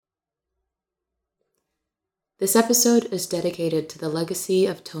This episode is dedicated to the legacy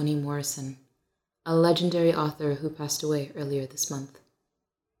of Toni Morrison, a legendary author who passed away earlier this month.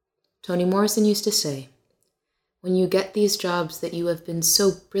 Toni Morrison used to say, "When you get these jobs that you have been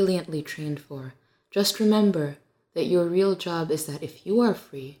so brilliantly trained for, just remember that your real job is that if you are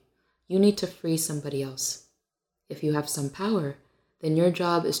free, you need to free somebody else. If you have some power, then your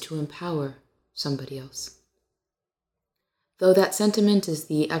job is to empower somebody else." Though that sentiment is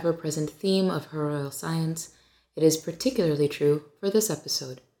the ever-present theme of Her Royal Science, it is particularly true for this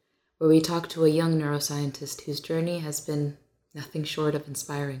episode, where we talk to a young neuroscientist whose journey has been nothing short of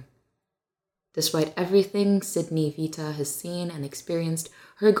inspiring. Despite everything Sydney Vita has seen and experienced,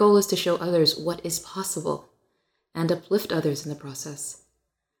 her goal is to show others what is possible and uplift others in the process.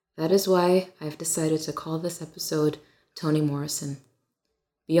 That is why I've decided to call this episode Toni Morrison.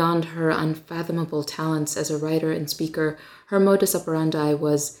 Beyond her unfathomable talents as a writer and speaker, her modus operandi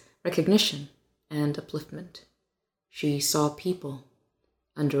was recognition and upliftment. She saw people,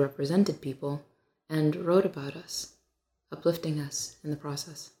 underrepresented people, and wrote about us, uplifting us in the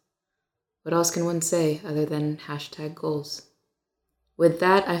process. What else can one say other than #goals? With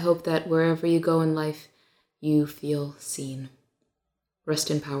that, I hope that wherever you go in life, you feel seen.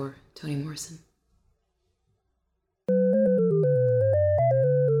 Rest in power, Toni Morrison.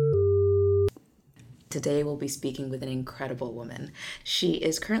 Today we'll be speaking with an incredible woman. She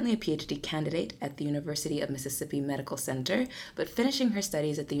is currently a PhD candidate at the University of Mississippi Medical Center, but finishing her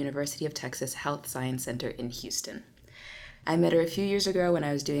studies at the University of Texas Health Science Center in Houston. I met her a few years ago when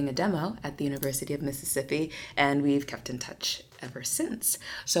I was doing a demo at the University of Mississippi, and we've kept in touch ever since.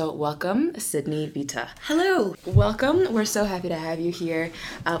 So welcome, Sydney Vita. Hello. Welcome. We're so happy to have you here.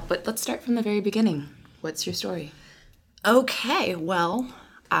 But let's start from the very beginning. What's your story? Okay, well,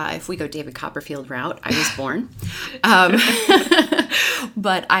 if we go David Copperfield route, I was born.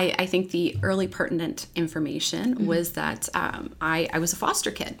 But I think the early pertinent information was that I was a foster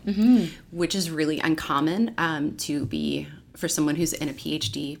kid, which is really uncommon to be for someone who's in a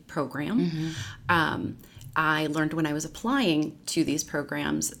PhD program. I learned when I was applying to these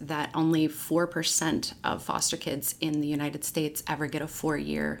programs that only 4% of foster kids in the United States ever get a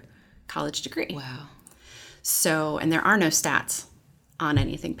 4-year college degree. Wow. So, and there are no stats on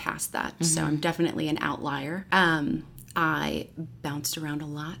anything past that. So I'm definitely an outlier. I bounced around a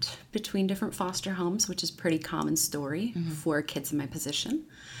lot between different foster homes, which is a pretty common story for kids in my position.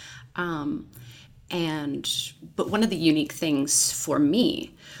 But one of the unique things for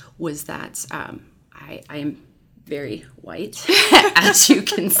me was that I am very white, as you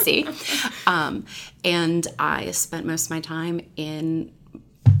can see. And I spent most of my time in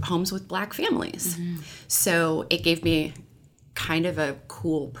homes with Black families. So it gave me kind of a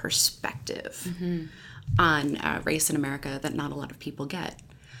cool perspective on race in America that not a lot of people get.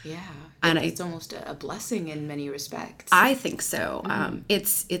 Yeah, and it's almost a blessing in many respects. I think so.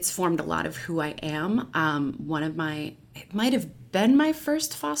 It's formed a lot of who I am. It might have been my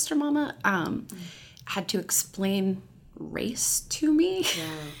first foster mama, had to explain race to me. Yeah.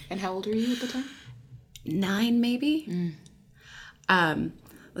 And how old were you at the time? 9, maybe.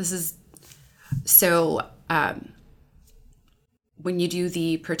 This is so. When you do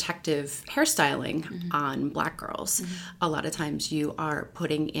the protective hairstyling on Black girls, a lot of times you are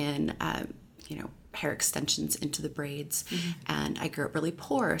putting in, hair extensions into the braids. And I grew up really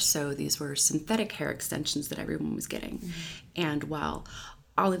poor, so these were synthetic hair extensions that everyone was getting. And while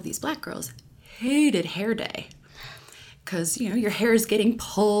all of these Black girls hated hair day, because, your hair is getting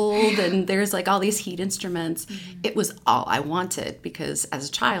pulled and there's like all these heat instruments, it was all I wanted, because as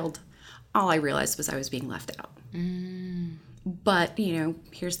a child, all I realized was I was being left out. But,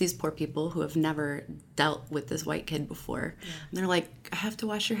 here's these poor people who have never dealt with this white kid before. Yeah. And they're like, I have to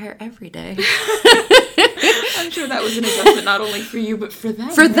wash your hair every day. I'm sure that was an adjustment not only for you, but for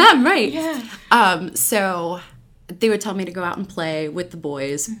them. For them, right. Yeah. So they would tell me to go out and play with the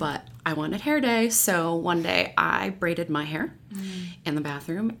boys, but I wanted hair day. So one day I braided my hair in the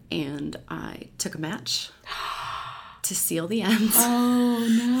bathroom, and I took a match to seal the ends. Oh,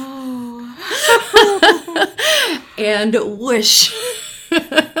 no. And whoosh.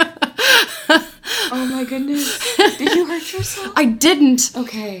 Oh, my goodness. Did you hurt yourself? I didn't.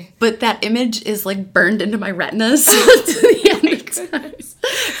 Okay. But that image is like burned into my retinas to the end of time.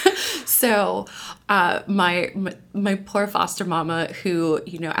 So my poor foster mama, who,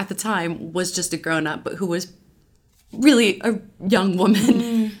 at the time was just a grown-up, but who was really a young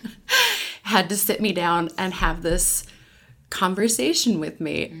woman, had to sit me down and have this conversation with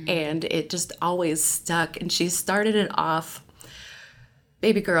me, and it just always stuck. And she started it off,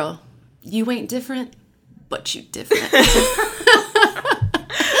 "Baby girl, you ain't different, but you different."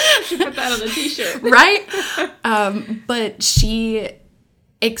 She put that that on a t-shirt. Right? But she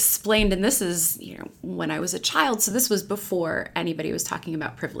explained, and this is, when I was a child, so this was before anybody was talking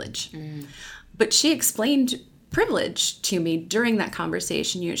about privilege. But she explained privilege to me during that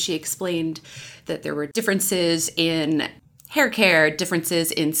conversation. She explained that there were differences in hair care,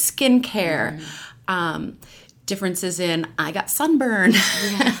 differences in skin care, differences in I got sunburn.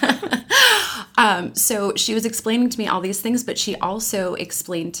 So she was explaining to me all these things, but she also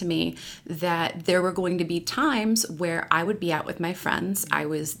explained to me that there were going to be times where I would be out with my friends. I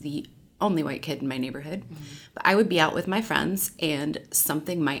was the only white kid in my neighborhood, but I would be out with my friends and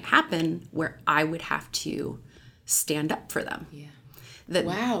something might happen where I would have to stand up for them. Yeah.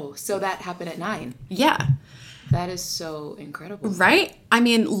 Wow. So that happened at 9. Yeah. That is so incredible. Right? I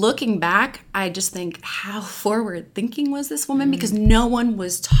mean, looking back, I just think, how forward thinking was this woman? Because no one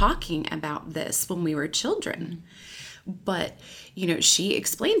was talking about this when we were children. But, she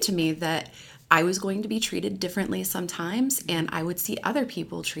explained to me that I was going to be treated differently sometimes, and I would see other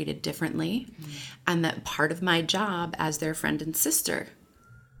people treated differently, and that part of my job as their friend and sister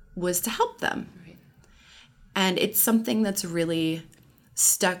was to help them. Right. And it's something that's really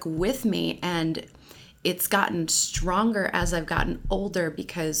stuck with me, and it's gotten stronger as I've gotten older,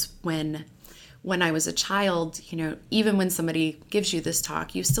 because when I was a child, even when somebody gives you this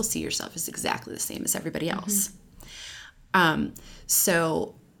talk, you still see yourself as exactly the same as everybody else.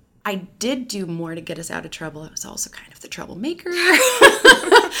 So I did do more to get us out of trouble. I was also kind of the troublemaker.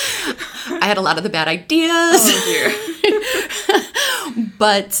 I had a lot of the bad ideas. Oh, dear.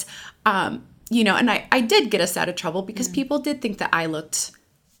 But, and I did get us out of trouble because people did think that I looked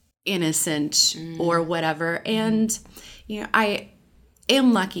innocent or whatever. And, I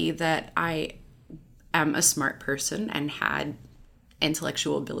am lucky that I am a smart person and had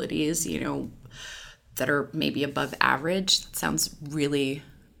intellectual abilities, that are maybe above average. That sounds really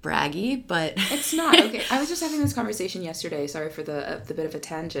braggy, but it's not. Okay, I was just having this conversation yesterday. Sorry for the bit of a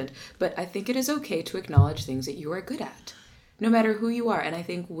tangent, but I think it is okay to acknowledge things that you are good at, no matter who you are. And I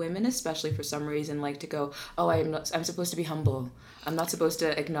think women, especially for some reason, like to go, "Oh, I'm supposed to be humble. I'm not supposed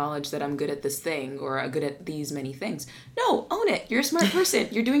to acknowledge that I'm good at this thing or good at these many things." No, own it. You're a smart person.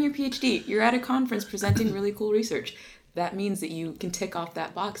 You're doing your PhD. You're at a conference presenting really cool research. That means that you can tick off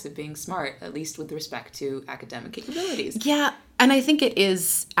that box of being smart, at least with respect to academic capabilities. Yeah, and I think it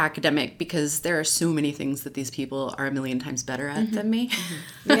is academic because there are so many things that these people are a million times better at than me.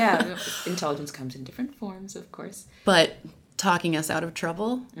 Yeah, intelligence comes in different forms, of course. But talking us out of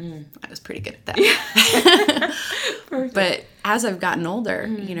trouble, I was pretty good at that. Perfect. But as I've gotten older,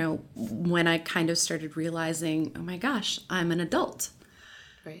 when I kind of started realizing, oh my gosh, I'm an adult.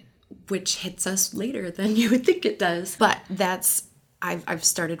 Right. Which hits us later than you would think it does. But I've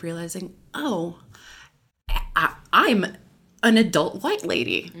started realizing, I'm an adult white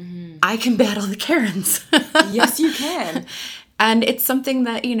lady. I can battle the Karens. Yes, you can. And it's something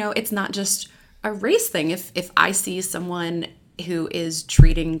that, it's not just a race thing. If I see someone who is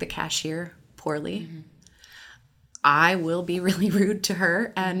treating the cashier poorly, I will be really rude to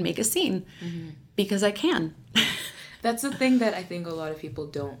her and make a scene because I can. That's the thing that I think a lot of people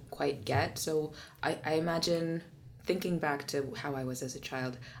don't quite get. So I imagine, thinking back to how I was as a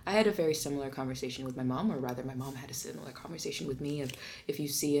child, I had a very similar conversation with my mom, or rather my mom had a similar conversation with me of, if you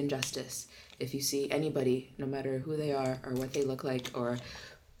see injustice, if you see anybody, no matter who they are or what they look like or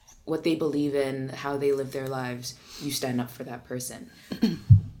what they believe in, how they live their lives, you stand up for that person.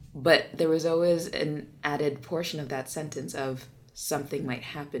 But there was always an added portion of that sentence of, something might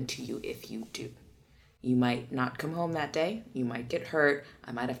happen to you if you do. You might not come home that day. You might get hurt.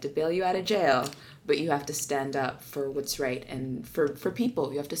 I might have to bail you out of jail. But you have to stand up for what's right. And for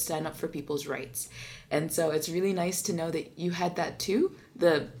people, you have to stand up for people's rights. And so it's really nice to know that you had that too.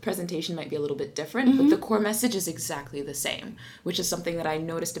 The presentation might be a little bit different, but the core message is exactly the same, which is something that I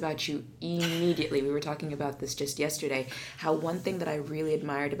noticed about you immediately. We were talking about this just yesterday, how one thing that I really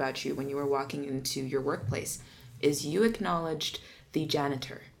admired about you when you were walking into your workplace is you acknowledged the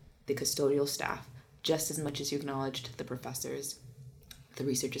janitor, the custodial staff, just as much as you acknowledged the professors, the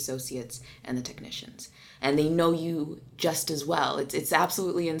research associates, and the technicians. And they know you just as well. It's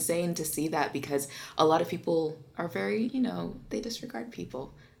absolutely insane to see that, because a lot of people are very, they disregard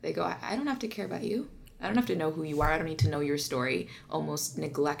people. They go, I don't have to care about you. I don't have to know who you are. I don't need to know your story, almost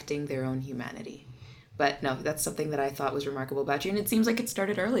neglecting their own humanity. But no, that's something that I thought was remarkable about you. And it seems like it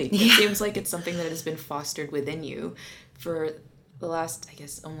started early. It seems like it's something that has been fostered within you for the last, I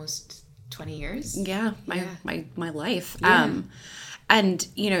guess, almost 20 years. Yeah, my life. Yeah. And,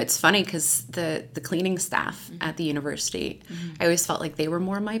 it's funny because the cleaning staff at the university, I always felt like they were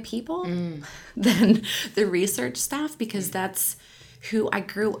more my people than the research staff, because that's, who I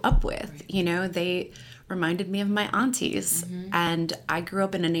grew up with. You know, they reminded me of my aunties. And I grew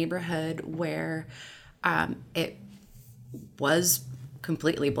up in a neighborhood where it was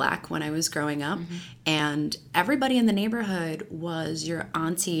completely Black when I was growing up. And everybody in the neighborhood was your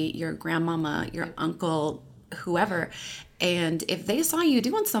auntie, your grandmama, your uncle, whoever. And if they saw you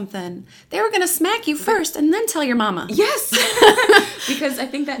doing something, they were going to smack you first and then tell your mama. Yes. Because I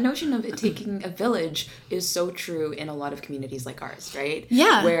think that notion of it taking a village is so true in a lot of communities like ours, right?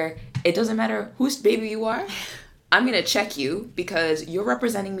 Yeah. Where it doesn't matter whose baby you are, I'm going to check you because you're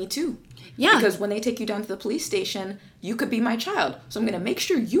representing me too. Yeah. Because when they take you down to the police station, you could be my child. So I'm going to make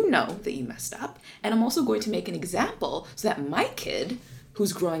sure you know that you messed up. And I'm also going to make an example so that my kid,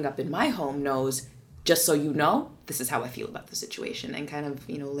 who's growing up in my home, knows, just so you know, this is how I feel about the situation, and kind of,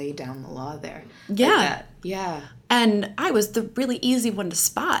 lay down the law there. Yeah. Like that. Yeah. And I was the really easy one to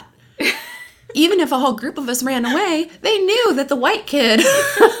spot. Even if a whole group of us ran away, they knew that the white kid. Yeah.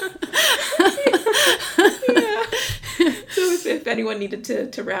 So if anyone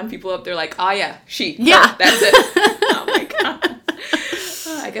needed to round people up, they're like, oh yeah, she. Yeah. Her, that's it. Oh my God.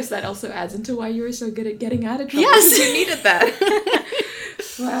 I guess that also adds into why you were so good at getting out of trouble. Yes. You needed that.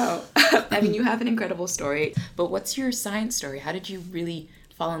 Wow. I mean, you have an incredible story, but what's your science story? How did you really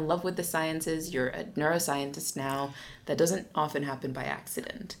fall in love with the sciences? You're a neuroscientist now. That doesn't often happen by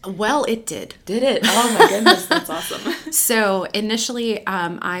accident. Well, it did. Did it? Oh my goodness, that's awesome. So initially,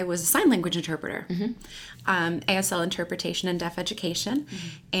 I was a sign language interpreter, ASL interpretation and deaf education,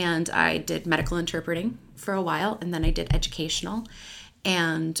 and I did medical interpreting for a while, and then I did educational.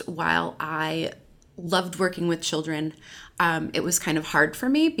 And while I loved working with children, it was kind of hard for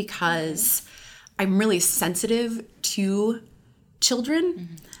me because I'm really sensitive to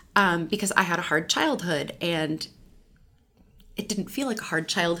children because I had a hard childhood, and it didn't feel like a hard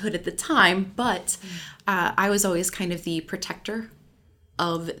childhood at the time, but I was always kind of the protector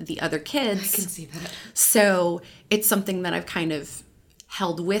of the other kids. I can see that. So it's something that I've kind of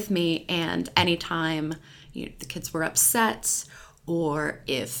held with me, and anytime the kids were upset, or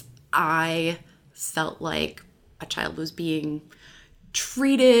if I felt like a child was being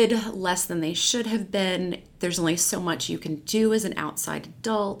treated less than they should have been, there's only so much you can do as an outside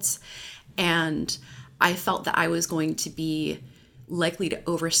adult. And I felt that I was going to be likely to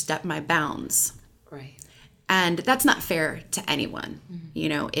overstep my bounds. Right. And that's not fair to anyone.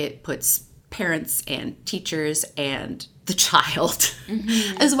 It puts parents and teachers and the child,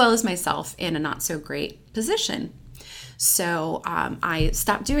 as well as myself, in a not so great position. So I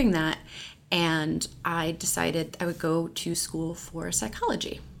stopped doing that, and I decided I would go to school for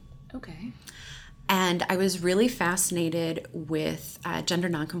psychology. Okay. And I was really fascinated with gender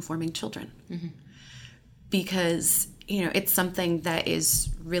nonconforming children because, it's something that is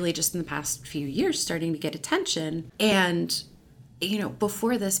really just in the past few years starting to get attention. And,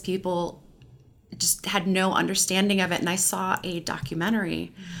 before this, people just had no understanding of it. And I saw a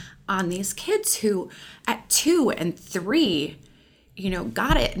documentary on these kids who at 2 and 3,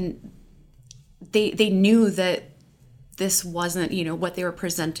 got it. And they knew that this wasn't, what they were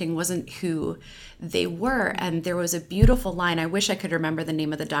presenting wasn't who they were. And there was a beautiful line. I wish I could remember the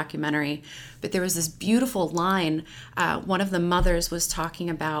name of the documentary, but there was this beautiful line. One of the mothers was talking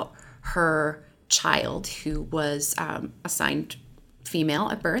about her child who was assigned female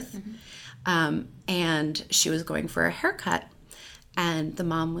at birth. And she was going for a haircut. And the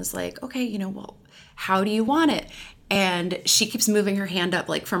mom was like, okay, well, how do you want it? And she keeps moving her hand up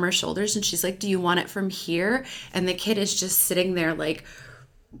like from her shoulders, and she's like, do you want it from here? And the kid is just sitting there like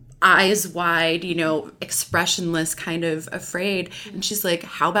eyes wide, expressionless, kind of afraid. And she's like,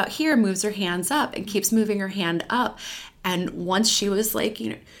 how about here? Moves her hands up and keeps moving her hand up. And once she was like,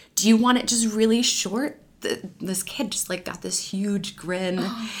 do you want it just really short? This kid just like got this huge grin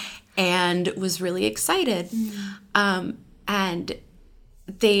and was really excited. And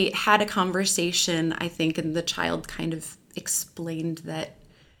they had a conversation, I think, and the child kind of explained that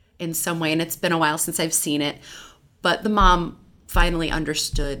in some way, and it's been a while since I've seen it, but the mom finally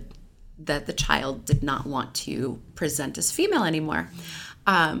understood that the child did not want to present as female anymore.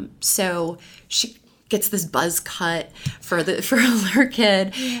 So she gets this buzz cut for her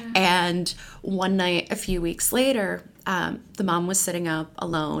kid, and one night, a few weeks later, the mom was sitting up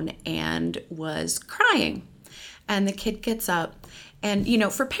alone and was crying, and the kid gets up. And,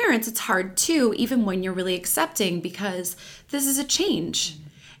 for parents, it's hard too, even when you're really accepting, because this is a change.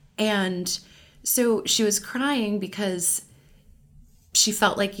 And so she was crying because she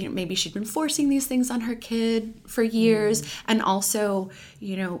felt like, maybe she'd been forcing these things on her kid for years. And also,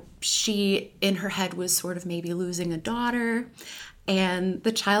 she, in her head, was sort of maybe losing a daughter. And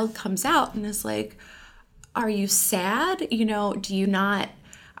the child comes out and is like, are you sad? You know, do you not,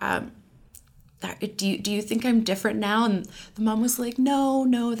 do you think I'm different now? And the mom was like,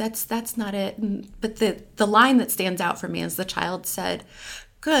 no, that's not it. But the line that stands out for me is the child said,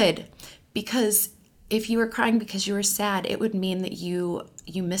 good, because if you were crying because you were sad, it would mean that you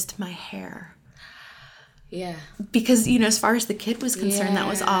missed my hair. Yeah. Because, you know, as far as the kid was concerned, that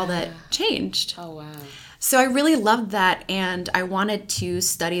was all that changed. Oh, wow. So I really loved that, and I wanted to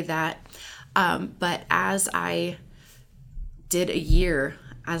study that. But as I did a year,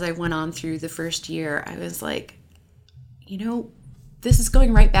 as I went on through the first year, I was like, you know, this is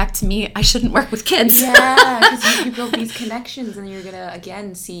going right back to me. I shouldn't work with kids. Yeah, because you build these connections, and you're going to,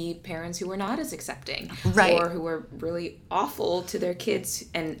 again, see parents who are not as accepting. Right. Or who are really awful to their kids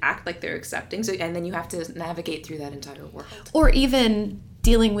and act like they're accepting. So, and then you have to navigate through that entire world. Or even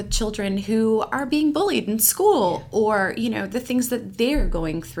dealing with children who are being bullied in school, or, you know, the things that they're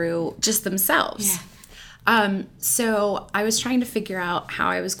going through just themselves. Yeah. So I was trying to figure out how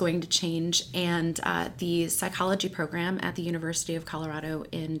I was going to change, and the psychology program at the University of Colorado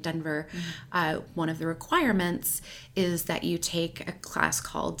in Denver, one of the requirements is that you take a class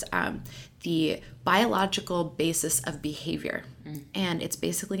called the Biological Basis of Behavior, and it's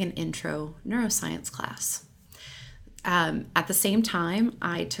basically an intro neuroscience class. At the same time,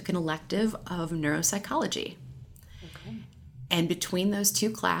 I took an elective of neuropsychology. Okay. And between those two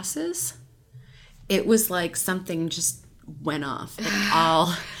classes, it was like something just went off.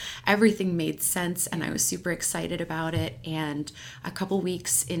 Everything made sense, and I was super excited about it. And a couple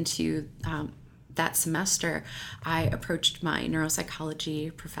weeks into that semester, I approached my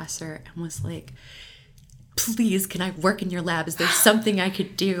neuropsychology professor and was like, please, can I work in your lab? Is there something I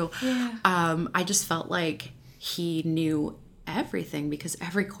could do? Yeah. I just felt like he knew everything, because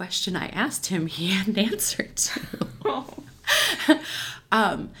every question I asked him, he had an answer to.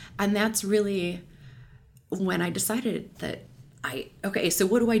 And that's really when I decided that so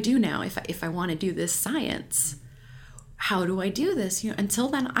what do I do now if I want to do this science? How do I do this? You know, until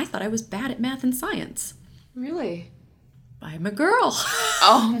then I thought I was bad at math and science. Really? I'm a girl.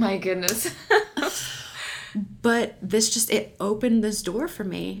 Oh my goodness. But it opened this door for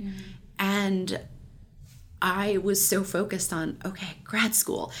me. And I was so focused on, grad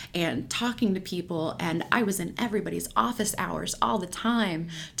school and talking to people, and I was in everybody's office hours all the time,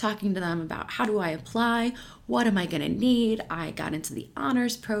 talking to them about how do I apply, what am I going to need. I got into the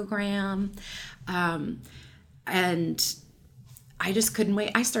honors program, and I just couldn't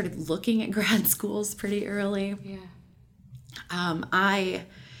wait. I started looking at grad schools pretty early. Yeah. I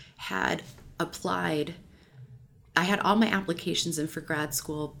had applied. I had all my applications in for grad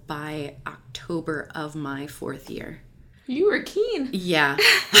school by October of my 4th year. You were keen. Yeah.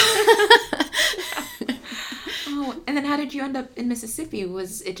 Oh, and then how did you end up in Mississippi?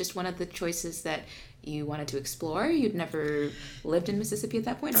 Was it just one of the choices that you wanted to explore? You'd never lived in Mississippi at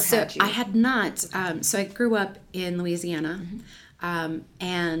that point, or had you? I had not. So I grew up in Louisiana,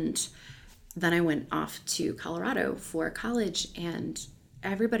 and then I went off to Colorado for college, and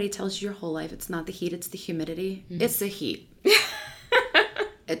everybody tells you your whole life it's not the heat, it's the humidity. It's the heat.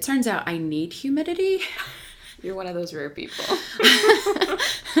 It turns out I need humidity. You're one of those rare people.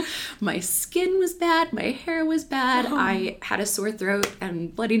 My skin was bad. My hair was bad. I had a sore throat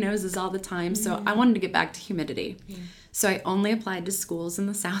and bloody noses all the time. So I wanted to get back to humidity. Yeah. So I only applied to schools in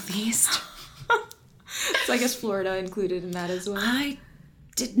the Southeast. So I guess Florida included in that as well. I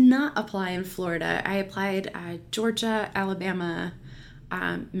did not apply in Florida. I applied Georgia, Alabama,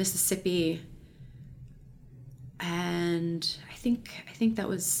 Mississippi, and I think that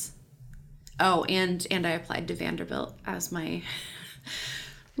was, and I applied to Vanderbilt as my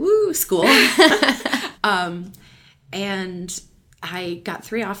school. And I got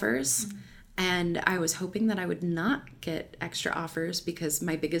 3 offers, and I was hoping that I would not get extra offers, because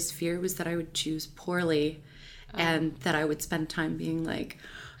my biggest fear was that I would choose poorly, and that I would spend time being like,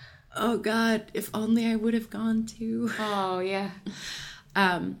 oh God, if only I would have gone to. Oh, yeah.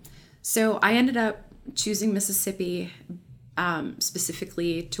 So I ended up choosing Mississippi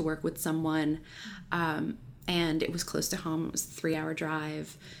specifically to work with someone, and it was close to home. It was a 3-hour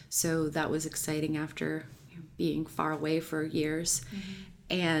drive, so that was exciting after being far away for years.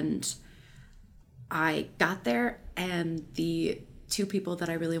 And I got there, and the 2 people that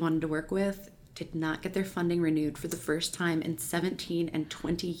I really wanted to work with did not get their funding renewed for the first time in 17 and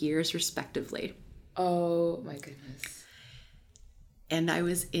 20 years, respectively. Oh, my goodness. And I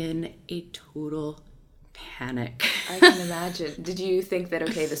was in a total panic. I can imagine. Did you think that,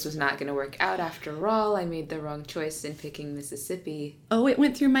 this was not going to work out after all? I made the wrong choice in picking Mississippi. Oh, it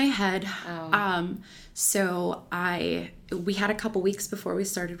went through my head. Oh. So we had a couple weeks before we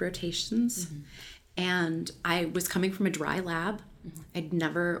started rotations. And I was coming from a dry lab. I'd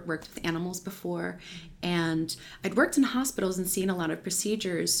never worked with animals before. And I'd worked in hospitals and seen a lot of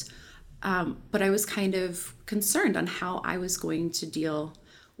procedures. But I was kind of concerned on how I was going to deal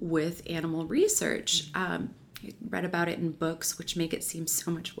with animal research. I read about it in books, which make it seem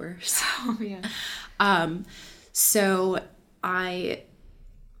so much worse. Oh, yeah. So I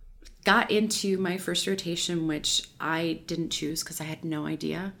got into my first rotation, which I didn't choose because I had no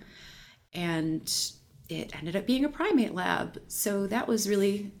idea. And it ended up being a primate lab. So that was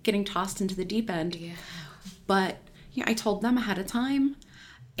really getting tossed into the deep end. Yeah. But I told them ahead of time,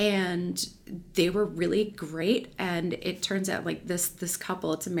 and they were really great. And it turns out like this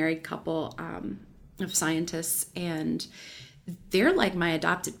couple, it's a married couple of scientists, and they're like my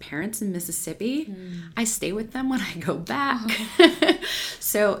adopted parents in Mississippi. I stay with them when I go back.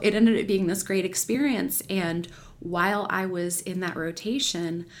 So it ended up being this great experience. And while I was in that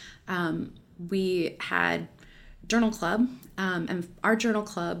rotation, we had journal club, and our journal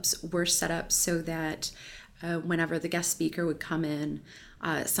clubs were set up so that whenever the guest speaker would come in,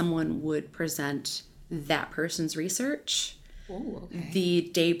 someone would present that person's research the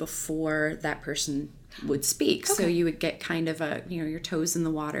day before that person would speak. Okay. So you would get kind of your toes in the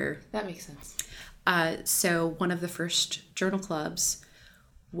water. That makes sense. So one of the first journal clubs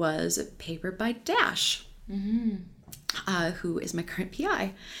was a paper by Dash, who is my current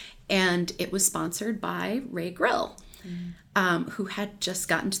PI. And it was sponsored by Ray Grill, who had just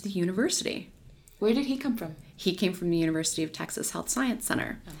gotten to the university. Where did he come from? He came from the University of Texas Health Science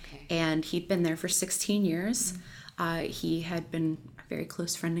Center. Okay. And he'd been there for 16 years. He had been a very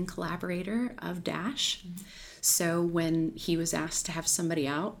close friend and collaborator of Dash. So when he was asked to have somebody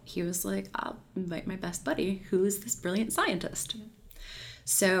out, he was like, I'll invite my best buddy, who is this brilliant scientist.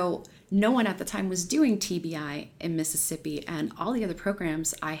 So no one at the time was doing TBI in Mississippi, and all the other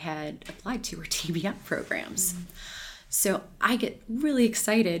programs I had applied to were TBI programs. So I get really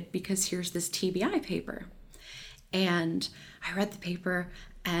excited because here's this TBI paper. And I read the paper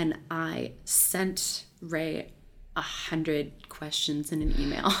and I sent Ray 100 questions in an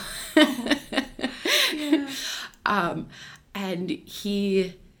email. And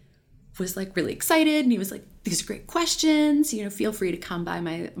he was like really excited, and he was like, these are great questions, feel free to come by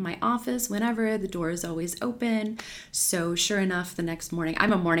my office whenever. The door is always open. So sure enough, the next morning,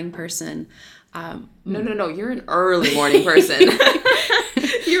 I'm a morning person. No, you're an early morning person.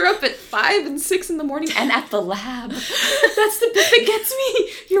 You're up at 5 and 6 in the morning and at the lab. That's the bit that gets me.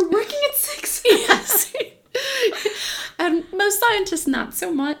 You're working at 6. Yes. And most scientists, not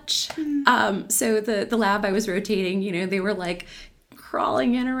so much. So the lab I was rotating, they were like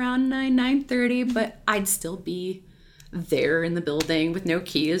crawling in around 9:30, but I'd still be there in the building with no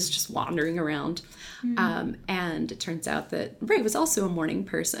keys, just wandering around. And it turns out that Ray was also a morning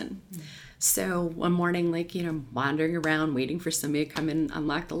person. So one morning, wandering around, waiting for somebody to come in and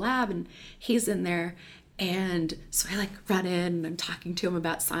unlock the lab, and he's in there. And so I run in and I'm talking to him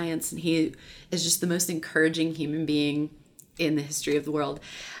about science, and he is just the most encouraging human being in the history of the world.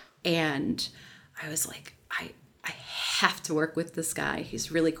 And I was like, I have to work with this guy.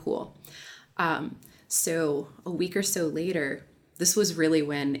 He's really cool. So a week or so later, this was really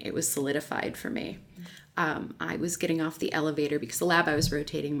when it was solidified for me. I was getting off the elevator because the lab I was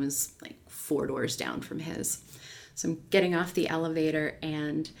rotating was 4 doors down from his. So I'm getting off the elevator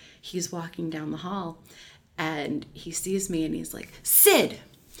and he's walking down the hall and he sees me and he's like, Sid,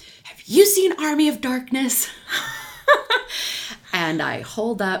 have you seen Army of Darkness? And I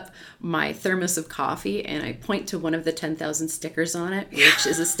hold up my thermos of coffee and I point to one of the 10,000 stickers on it, which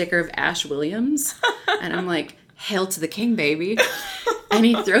is a sticker of Ash Williams. And I'm like, hail to the king, baby. And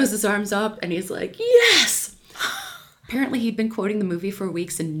he throws his arms up and he's like, yes. Apparently he'd been quoting the movie for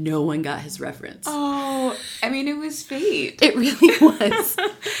weeks and no one got his reference. Oh, it was fate. It really was.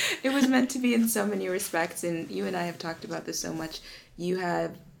 It was meant to be in so many respects, and you and I have talked about this so much. You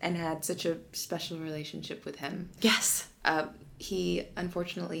have and had such a special relationship with him. Yes. He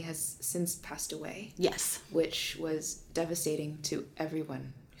unfortunately has since passed away. Yes. Which was devastating to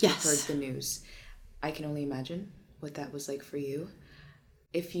everyone who heard the news. I can only imagine what that was like for you.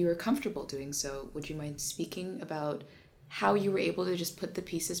 If you were comfortable doing so, would you mind speaking about how you were able to just put the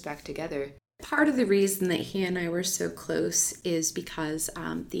pieces back together? Part of the reason that he and I were so close is because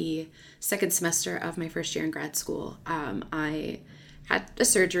the second semester of my first year in grad school, I had a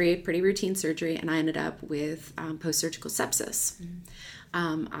surgery, pretty routine surgery, and I ended up with post-surgical sepsis.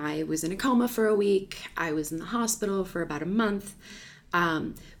 I was in a coma for a week. I was in the hospital for about a month,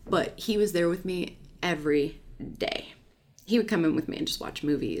 but he was there with me every day. He would come in with me and just watch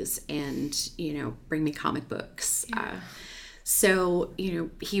movies and, bring me comic books. So,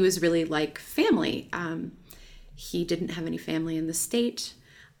 he was really like family. He didn't have any family in the state.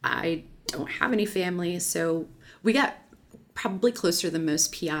 I don't have any family. So we got probably closer than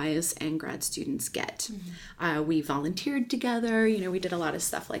most PIs and grad students get. We volunteered together. We did a lot of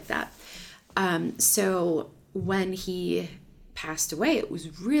stuff like that. So when he passed away, it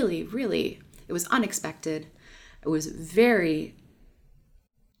was really, really, it was unexpected. It was very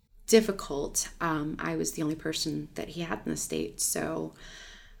difficult. I was the only person that he had in the state. So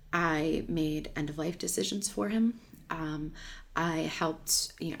I made end-of-life decisions for him. I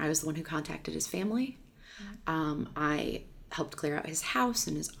helped, I was the one who contacted his family. I helped clear out his house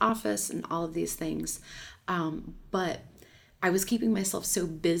and his office and all of these things. But I was keeping myself so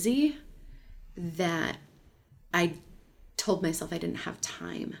busy that I told myself I didn't have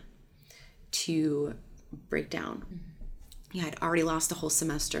time to break down. I'd already lost a whole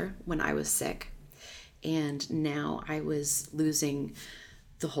semester when I was sick. And now I was losing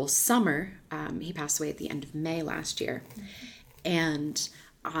the whole summer. He passed away at the end of May last year. And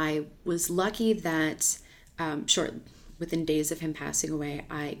I was lucky that within days of him passing away,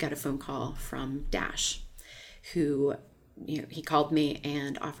 I got a phone call from Dash, who, he called me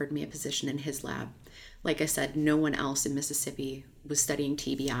and offered me a position in his lab. Like I said, no one else in Mississippi was studying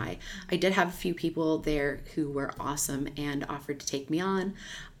TBI. I did have a few people there who were awesome and offered to take me on.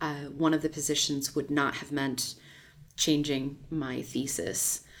 One of the positions would not have meant changing my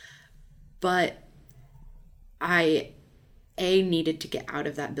thesis, but I needed to get out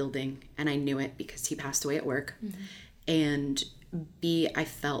of that building, and I knew it because he passed away at work. And B, I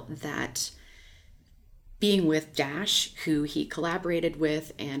felt that being with Dash, who he collaborated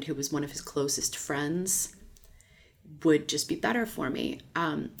with and who was one of his closest friends, would just be better for me.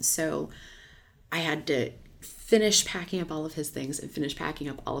 So I had to finish packing up all of his things and finish packing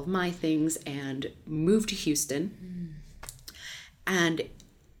up all of my things and move to Houston. And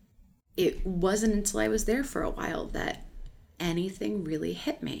it wasn't until I was there for a while that anything really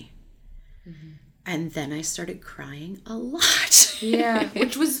hit me. And then I started crying a lot. Yeah,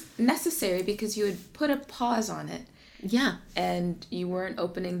 which was necessary because you had put a pause on it. Yeah. And you weren't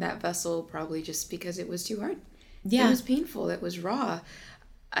opening that vessel probably just because it was too hard. Yeah. It was painful. It was raw.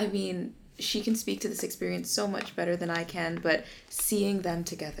 I mean, she can speak to this experience so much better than I can, but seeing them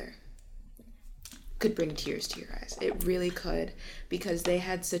together could bring tears to your eyes. It really could, because they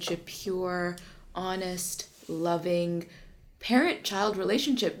had such a pure, honest, loving parent-child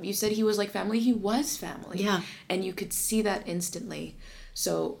relationship. You said he was like family. He was family. Yeah. And you could see that instantly.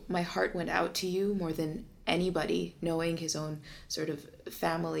 So my heart went out to you more than anybody, knowing his own sort of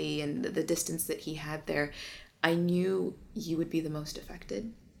family and the distance that he had there. I knew you would be the most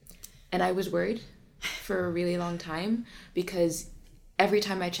affected. And I was worried for a really long time, because every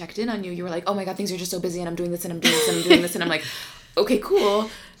time I checked in on you, you were like, oh my God, things are just so busy and I'm doing this and I'm doing this and I'm doing this. And I'm like, okay, cool.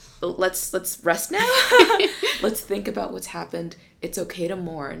 Let's rest now. Let's think about what's happened. It's okay to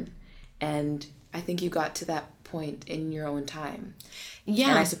mourn. And I think you got to that point in your own time. Yeah.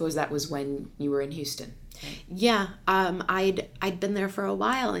 And I suppose that was when you were in Houston. Right? Yeah. I'd been there for a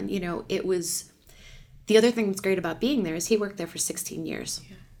while, and it was, the other thing that's great about being there is he worked there for 16 years.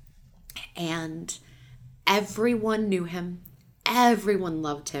 Yeah. And everyone knew him. Everyone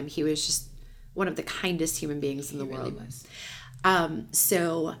loved him. He was just one of the kindest human beings in the world. Really was.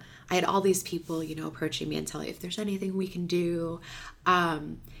 So I had all these people, approaching me and telling me if there's anything we can do.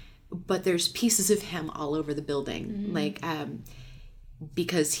 But there's pieces of him all over the building. Mm-hmm.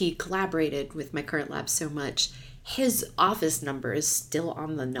 Because he collaborated with my current lab so much, his office number is still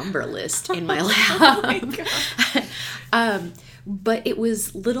on the number list in my lab. Oh my God. But it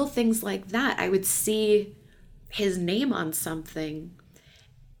was little things like that. I would see his name on something,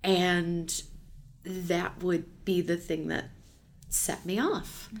 and that would be the thing that set me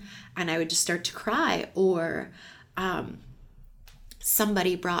off. Mm-hmm. And I would just start to cry. Or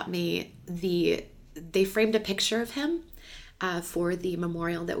somebody brought me they framed a picture of him for the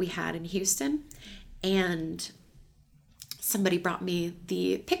memorial that we had in Houston, and somebody brought me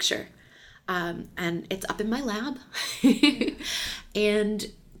the picture, and it's up in my lab. And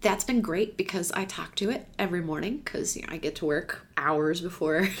that's been great because I talk to it every morning, because I get to work hours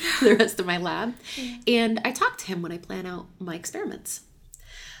before the rest of my lab. And I talk to him when I plan out my experiments.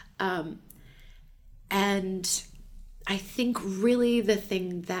 And I think really the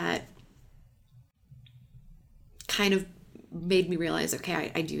thing that kind of made me realize,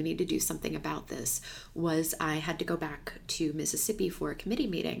 okay, I do need to do something about this, was I had to go back to Mississippi for a committee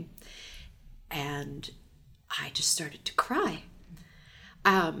meeting. And I just started to cry.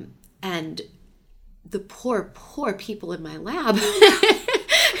 And the poor people in my lab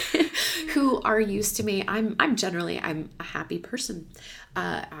who are used to me, I'm generally a happy person.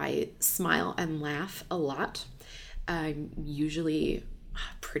 I smile and laugh a lot. I'm usually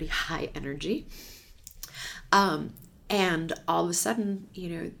pretty high energy. And all of a sudden,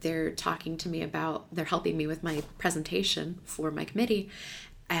 they're talking to me they're helping me with my presentation for my committee,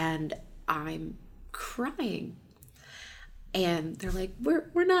 and I'm crying. And they're like,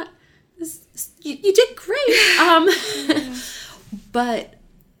 we're not, you did great. But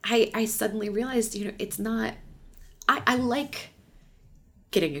I suddenly realized, it's not, I like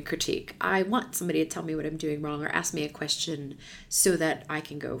getting a critique. I want somebody to tell me what I'm doing wrong or ask me a question so that I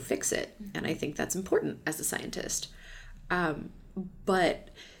can go fix it. And I think that's important as a scientist. But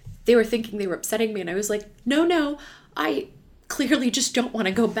they were thinking they were upsetting me, and I was like, no, I clearly just don't want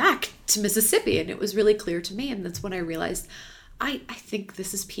to go back to Mississippi. And it was really clear to me, and that's when I realized I think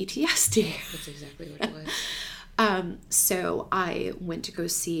this is PTSD. That's exactly what it was. So I went to go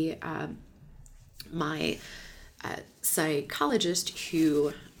see my psychologist,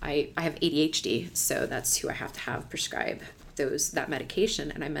 who I have ADHD, so that's who I have to have prescribe that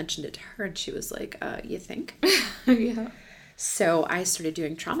medication. And I mentioned it to her, and she was like, you think? Yeah. So I started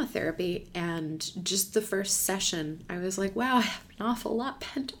doing trauma therapy, and just the first session, I was like, wow, I have an awful lot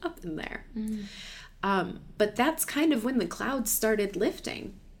pent up in there. Mm-hmm. But that's kind of when the clouds started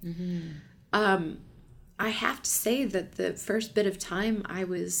lifting. Mm-hmm. I have to say that the first bit of time I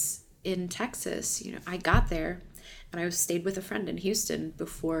was in Texas, I got there and I stayed with a friend in Houston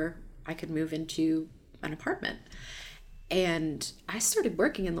before I could move into an apartment. And I started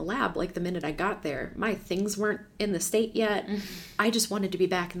working in the lab like the minute I got there. My things weren't in the state yet. Mm-hmm. I just wanted to be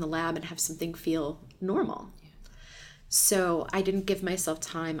back in the lab and have something feel normal. Yeah. So I didn't give myself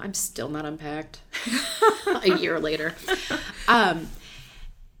time. I'm still not unpacked a year later.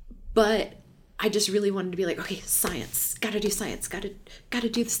 But I just really wanted to be like, okay, science, gotta do science, gotta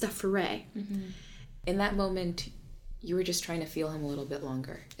do the stuff for Ray. Mm-hmm. In that moment, you were just trying to feel him a little bit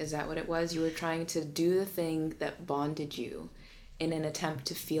longer. Is that what it was? You were trying to do the thing that bonded you in an attempt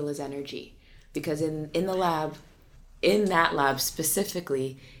to feel his energy. Because in the lab, in that lab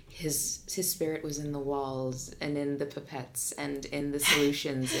specifically, his spirit was in the walls and in the pipettes and in the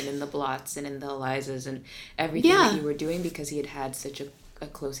solutions and in the blots and in the ELISAs and everything that you were doing, because he had such a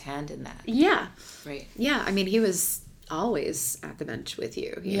close hand in that. Yeah. Right. Yeah. I mean, he was always at the bench with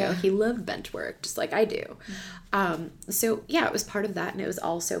you. You know, he loved bench work just like I do. Mm-hmm. So yeah, it was part of that. And it was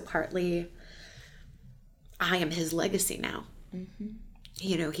also partly, I am his legacy now. Mm-hmm.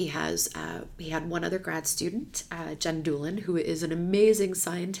 He had one other grad student, Jen Doolin, who is an amazing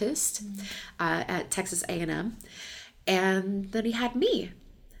scientist at Texas A&M. And then he had me.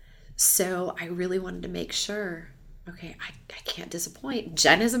 So I really wanted to make sure, okay, I can't disappoint.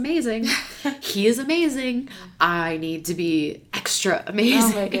 Jen is amazing. He is amazing. I need to be extra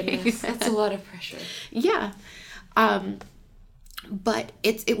amazing. Oh my goodness. That's a lot of pressure. Yeah. But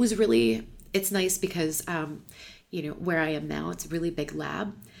it was really, it's nice because, where I am now, it's a really big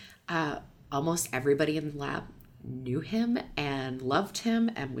lab. Almost everybody in the lab knew him and loved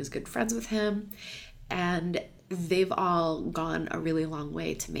him and was good friends with him. And they've all gone a really long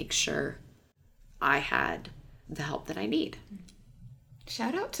way to make sure I had the help that I need.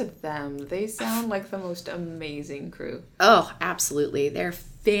 Shout out to them. They sound like the most amazing crew. Oh, absolutely. They're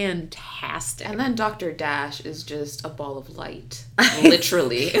fantastic. And then Dr. Dash is just a ball of light.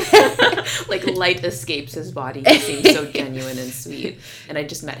 Literally. Like light escapes his body. He seems so genuine and sweet. And I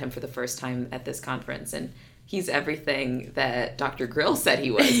just met him for the first time at this conference, and he's everything that Dr. Grill said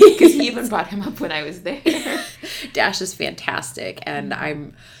he was, because he even brought him up when I was there. Dash is fantastic, and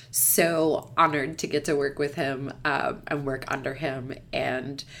I'm so honored to get to work with him and work under him,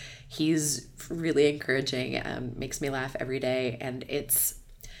 and he's really encouraging and makes me laugh every day. And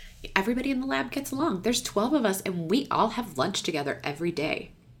everybody in the lab gets along. There's 12 of us, and we all have lunch together every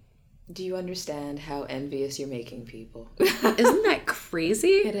day. Do you understand how envious you're making people? Isn't that crazy?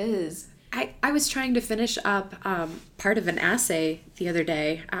 It is. I was trying to finish up part of an assay the other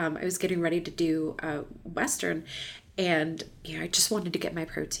day. I was getting ready to do Western, and I just wanted to get my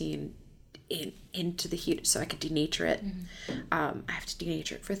protein into the heat so I could denature it. Mm-hmm. I have to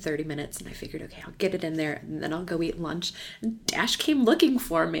denature it for 30 minutes, and I figured, okay, I'll get it in there, and then I'll go eat lunch. And Dash came looking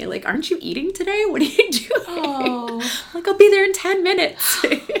for me, like, aren't you eating today? What are you doing? Oh. Like, I'll be there in 10 minutes.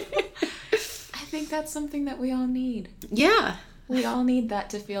 I think that's something that we all need. Yeah. We all need that,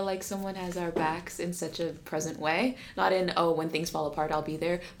 to feel like someone has our backs in such a present way. Not in, when things fall apart, I'll be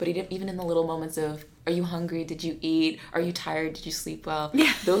there. But even in the little moments of, are you hungry? Did you eat? Are you tired? Did you sleep well?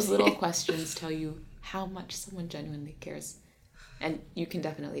 Yeah. Those little questions tell you how much someone genuinely cares. And you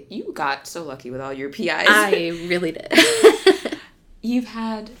got so lucky with all your PIs. I really did. You've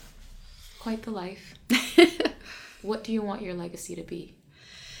had Quite the life. What do you want your legacy to be?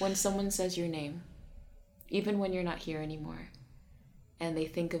 When someone says your name, even when you're not here anymore, and they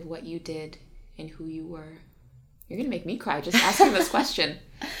think of what you did and who you were, you're going to make me cry just asking this question.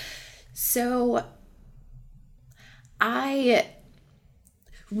 So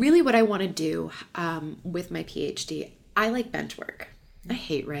what I want to do with my PhD, I like bench work. I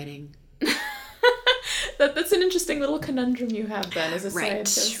hate writing. That's an interesting little conundrum you have then as a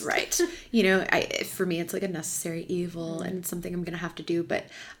scientist. Right. For me, it's like a necessary evil and something I'm going to have to do. But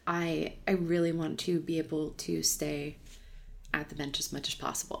I really want to be able to stay at the bench as much as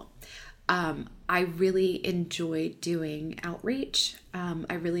possible. I really enjoy doing outreach.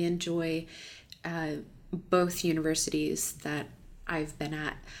 I really enjoy both universities that I've been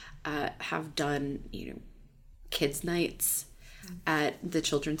at have done, kids' nights at the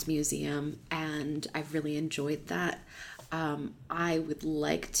Children's Museum, and I've really enjoyed that. I would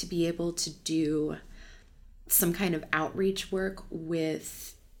like to be able to do some kind of outreach work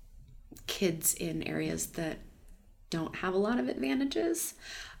with kids in areas that don't have a lot of advantages,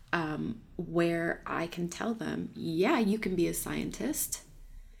 where I can tell them, yeah, you can be a scientist.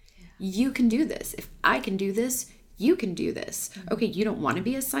 Yeah. You can do this. If I can do this, you can do this. Mm-hmm. Okay, you don't want to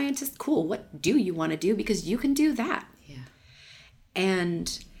be a scientist? Cool. What do you want to do? Because you can do that. Yeah.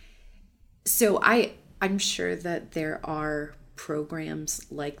 And so I'm sure that there are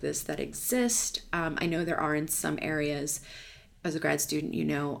programs like this that exist. I know there are in some areas. As a grad student,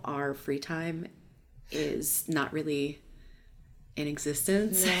 our free time is not really in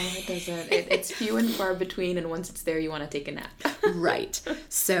existence. No, it doesn't. It's few and far between, and once it's there, you want to take a nap. Right.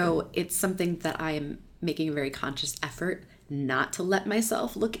 So it's something that I am making a very conscious effort not to let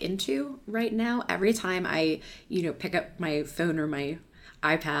myself look into right now. Every time I, pick up my phone or my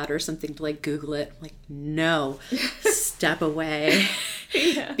iPad or something to Google it, I'm like, no, step away.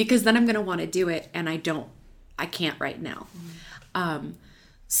 Yeah. Because then I'm going to want to do it, and I can't right now. Mm.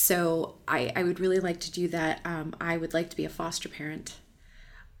 So I would really like to do that. I would like to be a foster parent.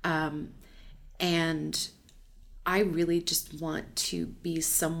 And I really just want to be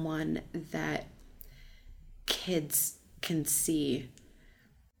someone that kids can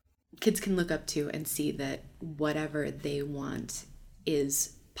look up to and see that whatever they want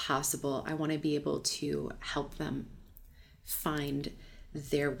is possible. I want to be able to help them find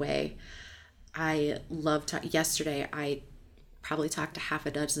their way. I love yesterday I probably talked to half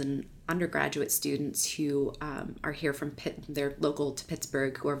a dozen undergraduate students who are here from they're local to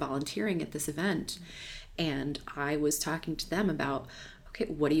Pittsburgh, who are volunteering at this event. And I was talking to them about, okay,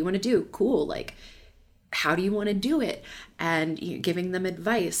 what do you want to do? Cool. How do you want to do it? And giving them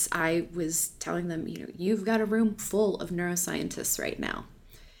advice. I was telling them, you've got a room full of neuroscientists right now.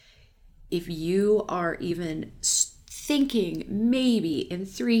 If you are even thinking maybe in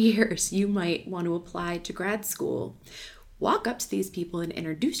 3 years you might want to apply to grad school, walk up to these people and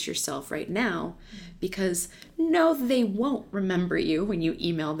introduce yourself right now, because no, they won't remember you when you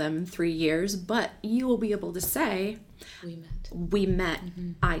email them in 3 years, but you will be able to say, we met.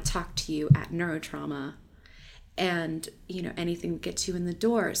 Mm-hmm. I talked to you at Neurotrauma, and anything that gets you in the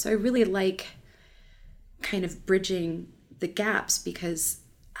door. So I really like kind of bridging the gaps, because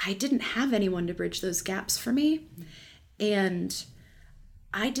I didn't have anyone to bridge those gaps for me. Mm-hmm. And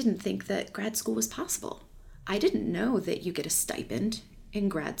I didn't think that grad school was possible. I didn't know that you get a stipend in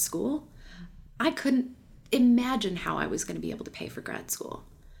grad school. I couldn't imagine how I was going to be able to pay for grad school.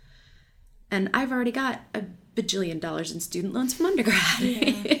 And I've already got $1 bajillion in student loans from undergrad.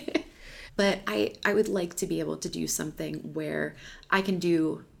 Yeah. But I would like to be able to do something where I can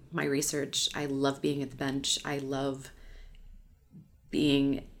do my research. I love being at the bench. I love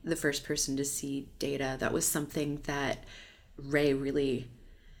being the first person to see data. That was something that Ray really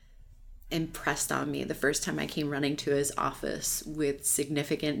impressed on me the first time I came running to his office with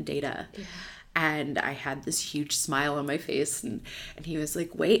significant data. Yeah. And I had this huge smile on my face, and he was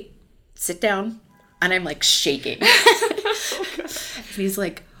like, wait, sit down. And I'm shaking. And he's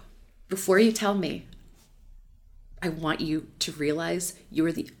like, before you tell me, I want you to realize you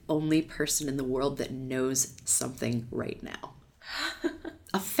are the only person in the world that knows something right now.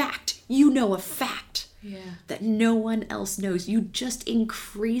 A fact. A fact. Yeah. That no one else knows. You just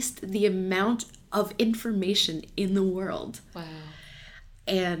increased the amount of information in the world. Wow.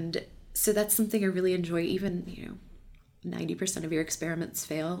 And so that's something I really enjoy. Even, 90% of your experiments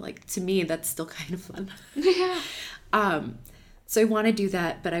fail. To me, that's still kind of fun. Yeah. So I want to do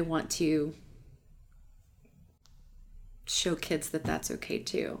that, but I want to show kids that that's okay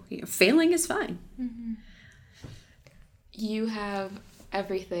too. Failing is fine. Mm-hmm. You have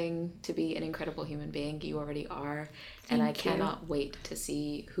everything to be an incredible human being. You already are. And I cannot wait to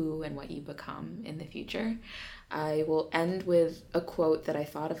see who and what you become in the future. I will end with a quote that I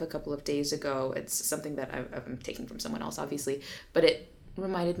thought of a couple of days ago. It's something that I'm taking from someone else, obviously, but it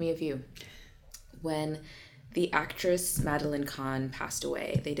reminded me of you. When the actress Madeline Kahn passed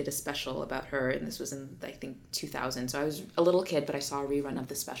away, they did a special about her, and this was in, I think, 2000. So I was a little kid, but I saw a rerun of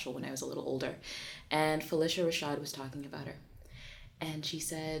the special when I was a little older. And Phylicia Rashad was talking about her. And she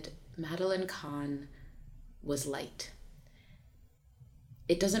said, Madeline Kahn was light.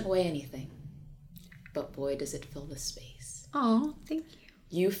 It doesn't weigh anything, but boy, does it fill the space. Oh, thank you.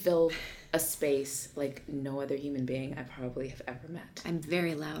 You fill a space like no other human being I probably have ever met. I'm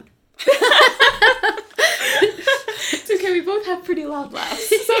very loud. It's okay, we both have pretty loud laughs,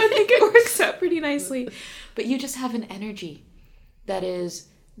 so I think it works out pretty nicely. But you just have an energy that is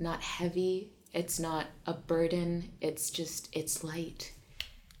not heavy, it's not a burden, it's light.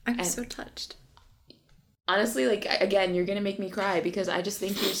 I'm so touched. Honestly, like, again, you're gonna make me cry because I just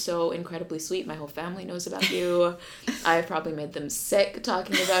think you're so incredibly sweet. My whole family knows about you. I've probably made them sick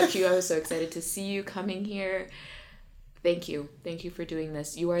talking about you. I was so excited to see you coming here. Thank you. Thank you for doing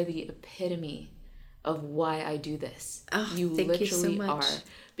this. You are the epitome of why I do this. Oh, you thank literally you so much. are,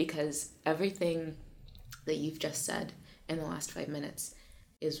 because everything that you've just said in the last 5 minutes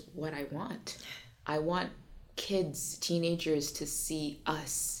is what I want. I want kids, teenagers to see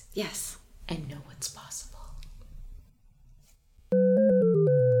us. Yes. And know what's possible.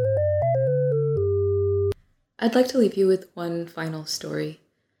 I'd like to leave you with one final story.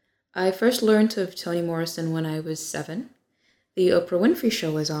 I first learned of Toni Morrison when I was 7. The Oprah Winfrey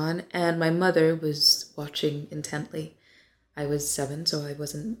Show was on, and my mother was watching intently. I was 7, so I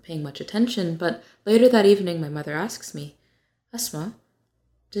wasn't paying much attention, but later that evening my mother asks me, Asma,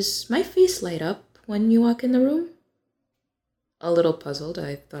 does my face light up when you walk in the room? A little puzzled,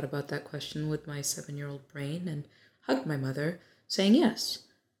 I thought about that question with my 7-year-old brain and hugged my mother, saying yes.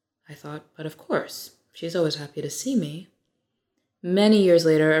 I thought, but of course, she's always happy to see me. Many years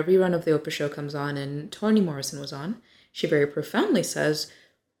later, a rerun of The Oprah Show comes on, and Toni Morrison was on. She very profoundly says,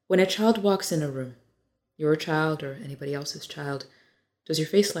 when a child walks in a room, your child or anybody else's child, does your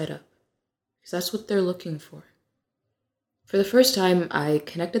face light up? Because that's what they're looking for. For the first time, I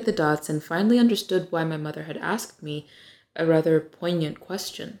connected the dots and finally understood why my mother had asked me a rather poignant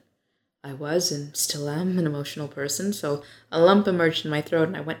question. I was, and still am, an emotional person, so a lump emerged in my throat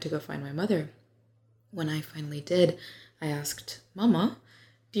and I went to go find my mother. When I finally did, I asked, Mama,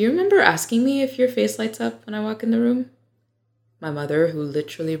 do you remember asking me if your face lights up when I walk in the room? My mother, who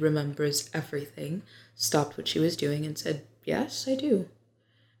literally remembers everything, stopped what she was doing and said, Yes, I do.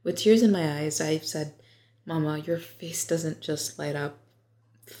 With tears in my eyes, I said, Mama, your face doesn't just light up.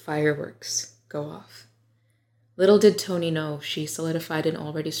 Fireworks go off. Little did Toni know she solidified an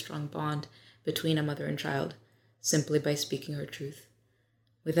already strong bond between a mother and child, simply by speaking her truth.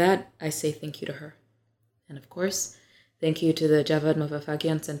 With that, I say thank you to her. And of course, thank you to the Javad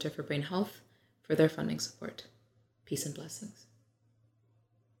Movafagian Center for Brain Health for their funding support. Peace and blessings.